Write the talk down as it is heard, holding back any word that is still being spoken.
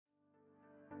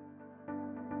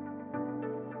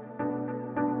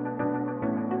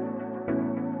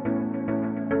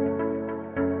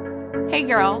Hey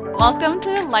girl, welcome to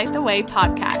the Light the Way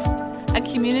podcast, a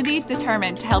community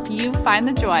determined to help you find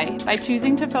the joy by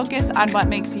choosing to focus on what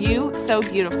makes you so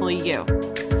beautifully you.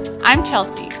 I'm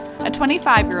Chelsea, a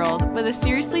 25-year-old with a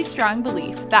seriously strong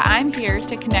belief that I'm here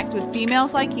to connect with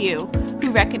females like you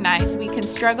who recognize we can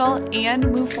struggle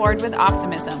and move forward with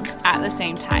optimism at the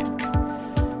same time.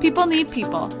 People need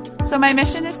people, so my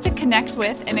mission is to connect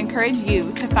with and encourage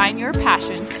you to find your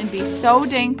passions and be so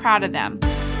dang proud of them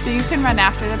so you can run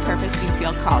after the purpose you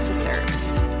feel called to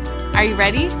serve. Are you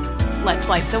ready? Let's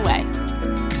light the way.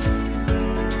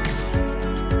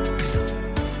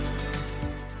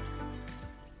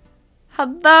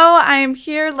 Hello, I am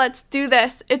here. Let's do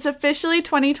this. It's officially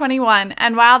 2021,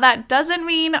 and while that doesn't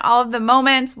mean all of the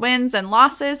moments, wins, and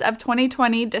losses of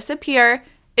 2020 disappear,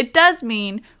 it does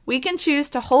mean we can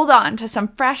choose to hold on to some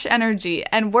fresh energy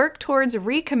and work towards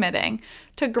recommitting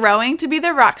to growing to be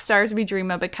the rock stars we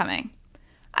dream of becoming.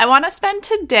 I want to spend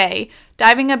today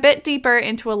diving a bit deeper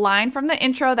into a line from the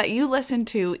intro that you listen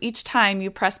to each time you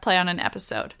press play on an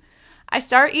episode. I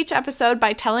start each episode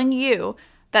by telling you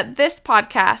that this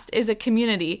podcast is a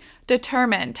community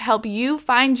determined to help you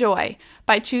find joy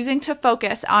by choosing to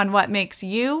focus on what makes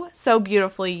you so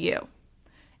beautifully you.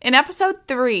 In episode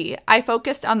 3, I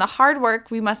focused on the hard work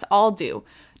we must all do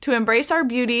to embrace our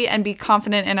beauty and be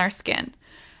confident in our skin.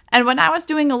 And when I was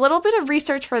doing a little bit of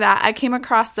research for that, I came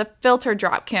across the Filter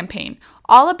Drop campaign,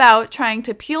 all about trying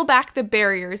to peel back the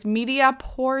barriers media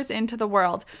pours into the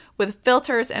world with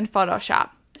filters and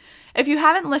Photoshop. If you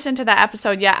haven't listened to that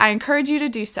episode yet, I encourage you to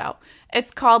do so.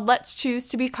 It's called Let's Choose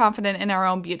to Be Confident in Our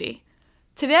Own Beauty.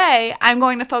 Today, I'm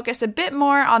going to focus a bit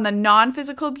more on the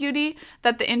non-physical beauty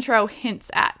that the intro hints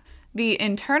at, the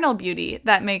internal beauty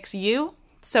that makes you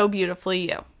so beautifully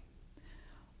you.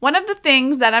 One of the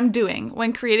things that I'm doing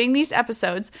when creating these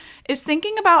episodes is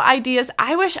thinking about ideas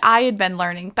I wish I had been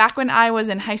learning back when I was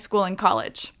in high school and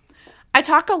college. I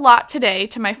talk a lot today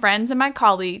to my friends and my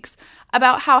colleagues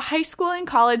about how high school and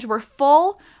college were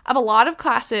full of a lot of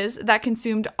classes that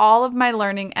consumed all of my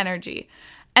learning energy.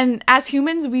 And as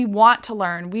humans, we want to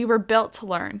learn. We were built to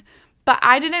learn. But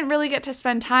I didn't really get to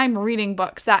spend time reading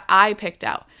books that I picked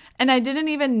out. And I didn't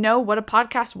even know what a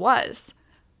podcast was.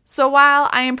 So while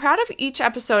I am proud of each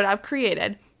episode I've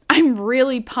created, I'm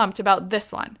really pumped about this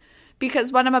one.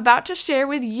 Because what I'm about to share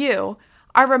with you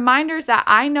are reminders that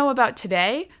I know about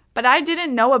today, but I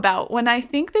didn't know about when I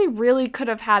think they really could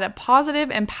have had a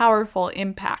positive and powerful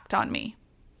impact on me.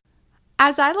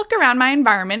 As I look around my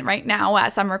environment right now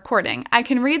as I'm recording, I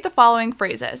can read the following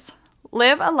phrases.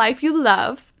 Live a life you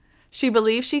love. She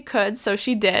believed she could, so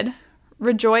she did.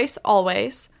 Rejoice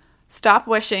always. Stop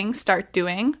wishing, start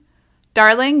doing.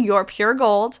 Darling, you're pure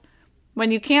gold.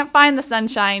 When you can't find the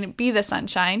sunshine, be the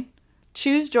sunshine.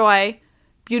 Choose joy.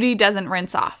 Beauty doesn't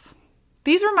rinse off.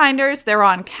 These reminders, they're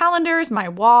on calendars, my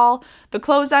wall, the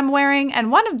clothes I'm wearing, and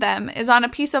one of them is on a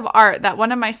piece of art that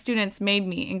one of my students made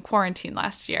me in quarantine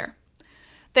last year.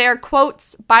 They are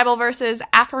quotes, Bible verses,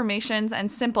 affirmations, and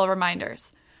simple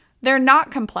reminders. They're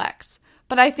not complex,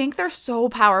 but I think they're so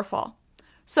powerful.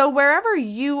 So wherever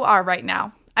you are right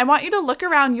now, I want you to look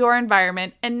around your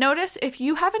environment and notice if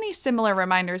you have any similar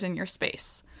reminders in your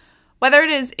space. Whether it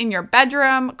is in your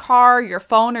bedroom, car, your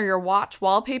phone, or your watch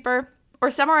wallpaper, or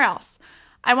somewhere else,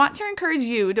 I want to encourage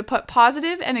you to put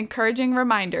positive and encouraging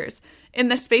reminders in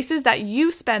the spaces that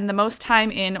you spend the most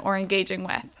time in or engaging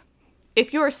with.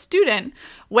 If you're a student,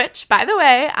 which, by the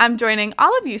way, I'm joining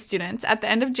all of you students at the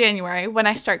end of January when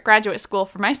I start graduate school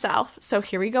for myself, so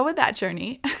here we go with that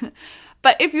journey.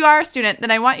 But if you are a student,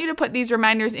 then I want you to put these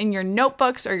reminders in your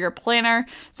notebooks or your planner,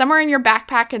 somewhere in your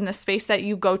backpack in the space that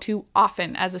you go to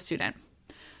often as a student.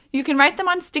 You can write them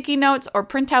on sticky notes or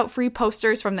print out free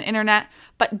posters from the internet,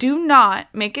 but do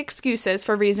not make excuses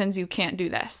for reasons you can't do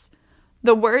this.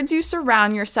 The words you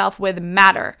surround yourself with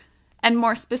matter, and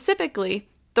more specifically,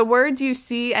 the words you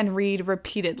see and read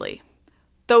repeatedly.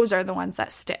 Those are the ones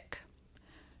that stick.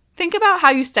 Think about how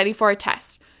you study for a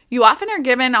test. You often are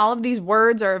given all of these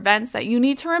words or events that you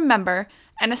need to remember,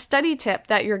 and a study tip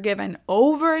that you're given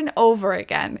over and over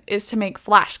again is to make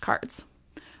flashcards.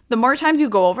 The more times you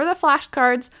go over the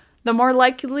flashcards, the more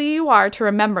likely you are to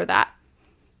remember that.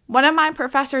 One of my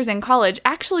professors in college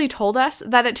actually told us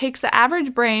that it takes the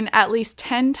average brain at least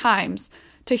 10 times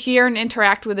to hear and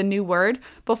interact with a new word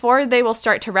before they will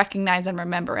start to recognize and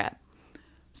remember it.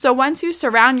 So once you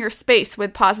surround your space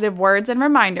with positive words and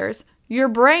reminders, your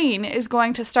brain is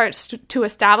going to start to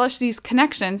establish these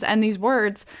connections and these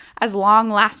words as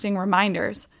long-lasting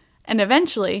reminders. And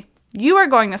eventually, you are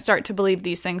going to start to believe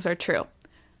these things are true.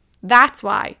 That's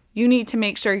why you need to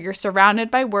make sure you're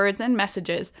surrounded by words and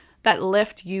messages that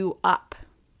lift you up.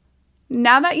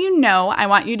 Now that you know I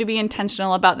want you to be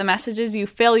intentional about the messages you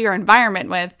fill your environment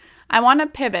with, I want to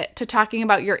pivot to talking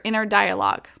about your inner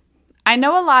dialogue. I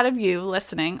know a lot of you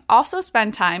listening also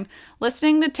spend time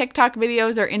listening to TikTok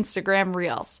videos or Instagram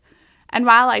Reels. And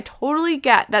while I totally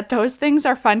get that those things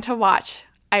are fun to watch,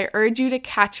 I urge you to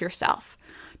catch yourself.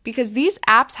 Because these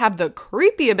apps have the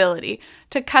creepy ability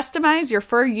to customize your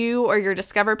For You or your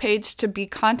Discover page to be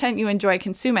content you enjoy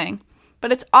consuming.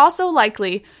 But it's also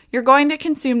likely you're going to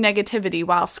consume negativity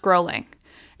while scrolling.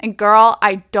 And girl,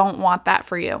 I don't want that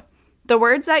for you. The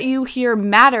words that you hear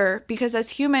matter because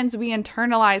as humans, we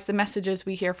internalize the messages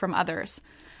we hear from others.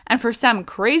 And for some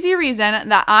crazy reason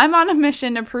that I'm on a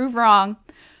mission to prove wrong,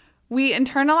 we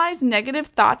internalize negative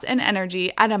thoughts and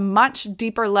energy at a much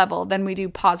deeper level than we do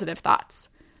positive thoughts.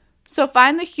 So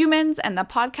find the humans and the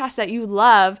podcasts that you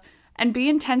love and be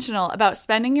intentional about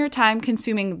spending your time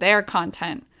consuming their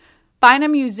content. Find a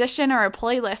musician or a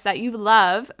playlist that you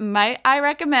love, might I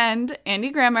recommend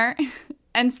Andy Grammer,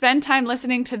 and spend time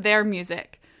listening to their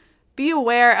music. Be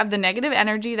aware of the negative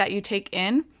energy that you take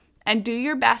in and do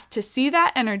your best to see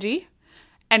that energy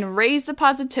and raise the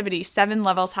positivity 7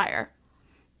 levels higher.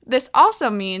 This also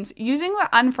means using the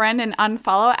unfriend and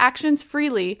unfollow actions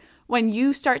freely when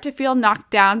you start to feel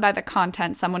knocked down by the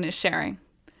content someone is sharing.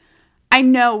 I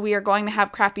know we are going to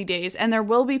have crappy days and there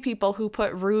will be people who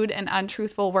put rude and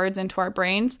untruthful words into our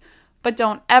brains, but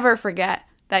don't ever forget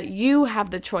that you have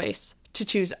the choice to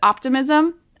choose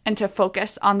optimism and to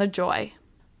focus on the joy.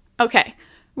 Okay,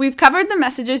 we've covered the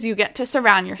messages you get to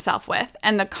surround yourself with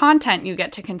and the content you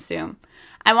get to consume.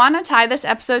 I want to tie this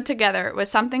episode together with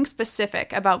something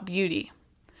specific about beauty.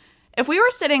 If we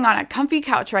were sitting on a comfy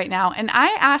couch right now and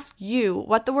I asked you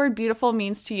what the word beautiful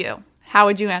means to you, how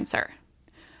would you answer?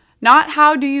 Not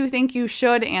how do you think you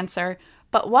should answer,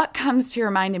 but what comes to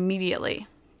your mind immediately.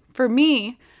 For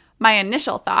me, my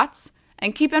initial thoughts,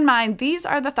 and keep in mind these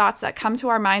are the thoughts that come to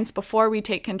our minds before we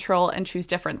take control and choose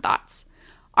different thoughts,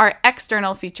 are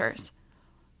external features.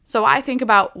 So I think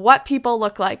about what people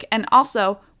look like and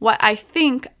also what I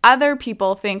think other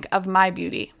people think of my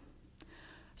beauty.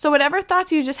 So whatever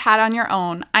thoughts you just had on your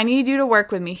own, I need you to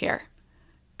work with me here.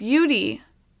 Beauty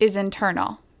is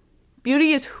internal.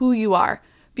 Beauty is who you are.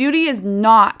 Beauty is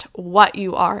not what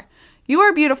you are. You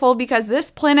are beautiful because this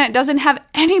planet doesn't have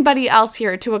anybody else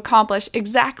here to accomplish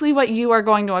exactly what you are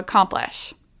going to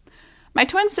accomplish. My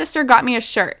twin sister got me a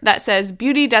shirt that says,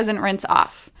 "Beauty doesn't rinse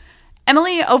off."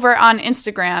 Emily over on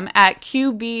Instagram at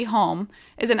QB Home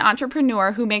is an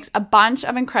entrepreneur who makes a bunch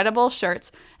of incredible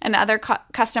shirts and other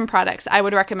custom products I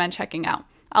would recommend checking out.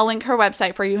 I'll link her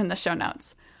website for you in the show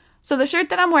notes. So the shirt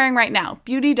that I'm wearing right now,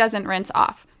 "Beauty doesn't rinse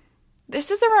off." This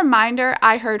is a reminder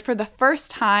I heard for the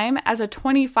first time as a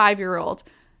 25-year-old,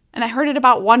 and I heard it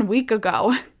about 1 week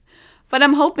ago. But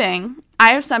I'm hoping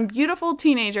I have some beautiful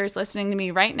teenagers listening to me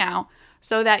right now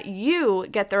so that you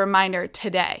get the reminder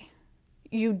today.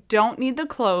 You don't need the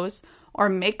clothes or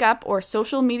makeup or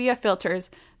social media filters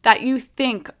that you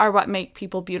think are what make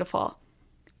people beautiful.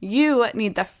 You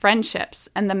need the friendships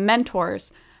and the mentors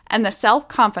and the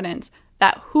self-confidence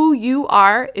that who you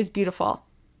are is beautiful.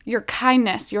 Your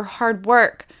kindness, your hard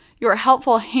work, your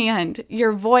helpful hand,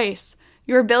 your voice,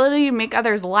 your ability to make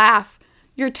others laugh,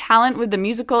 your talent with the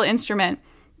musical instrument,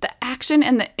 the action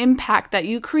and the impact that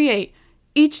you create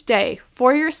each day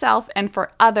for yourself and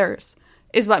for others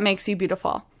is what makes you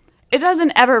beautiful. It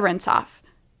doesn't ever rinse off,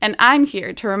 and I'm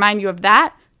here to remind you of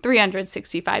that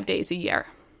 365 days a year.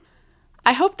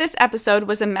 I hope this episode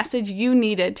was a message you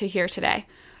needed to hear today.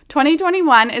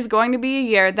 2021 is going to be a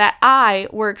year that I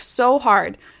work so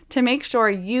hard to make sure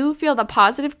you feel the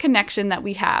positive connection that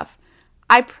we have.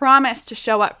 I promise to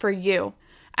show up for you,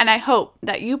 and I hope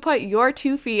that you put your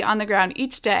 2 feet on the ground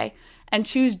each day and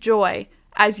choose joy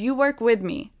as you work with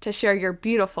me to share your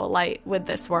beautiful light with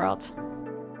this world.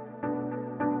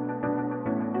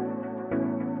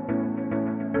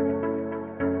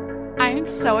 I am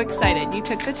so excited you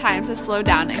took the time to slow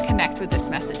down and connect with this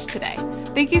message today.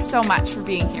 Thank you so much for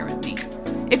being here with me.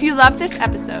 If you loved this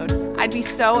episode, I'd be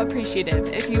so appreciative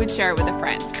if you would share it with a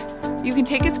friend. You can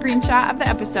take a screenshot of the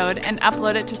episode and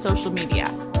upload it to social media.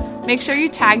 Make sure you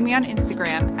tag me on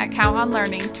Instagram at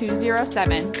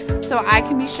CountOnLearning207 so I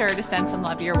can be sure to send some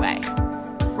love your way.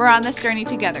 We're on this journey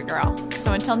together, girl.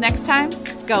 So until next time,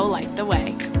 go light the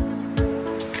way.